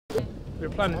We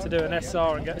were planning to do an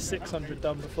SR and get a 600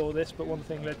 done before this, but one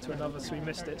thing led to another, so we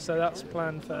missed it. So that's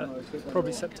planned for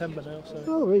probably September now. So.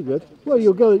 Oh, very good. Well,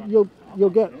 you'll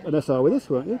get an SR with this,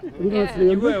 won't you?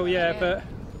 You will, yeah, but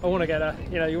I want to get a,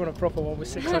 you want a proper one with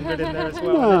 600 in there as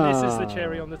well. And then this is the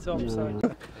cherry on the top.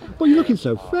 So. Well, you're looking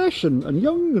so fresh and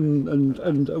young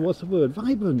and what's the word?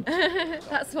 Vibrant.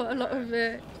 That's what a lot of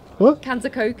what? Cans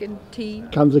of Coke and tea.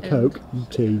 Cans of Coke and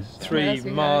tea. 3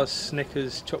 Mars,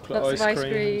 Snickers, chocolate Lots ice of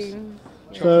cream.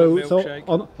 So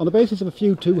on the basis of a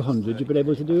few 200, you've been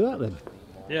able to do that then?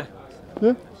 Yeah.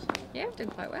 Yeah? Yeah, we've done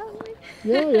quite well, haven't we?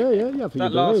 Yeah. I think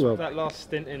you've done very well. That last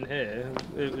stint in here,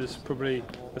 it was probably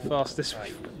the fastest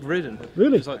we've ridden.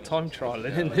 Really? It was like time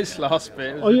trialling in this last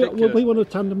bit. It was Well, we want a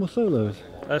tandem or solos?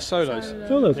 Solos.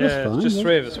 Solos, yeah, that's fine. Just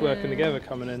 3 of us working together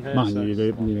coming in here. Mind so.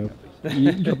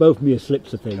 you, you're both mere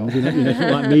slips of things. It's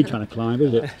not like me trying to climb,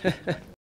 is it?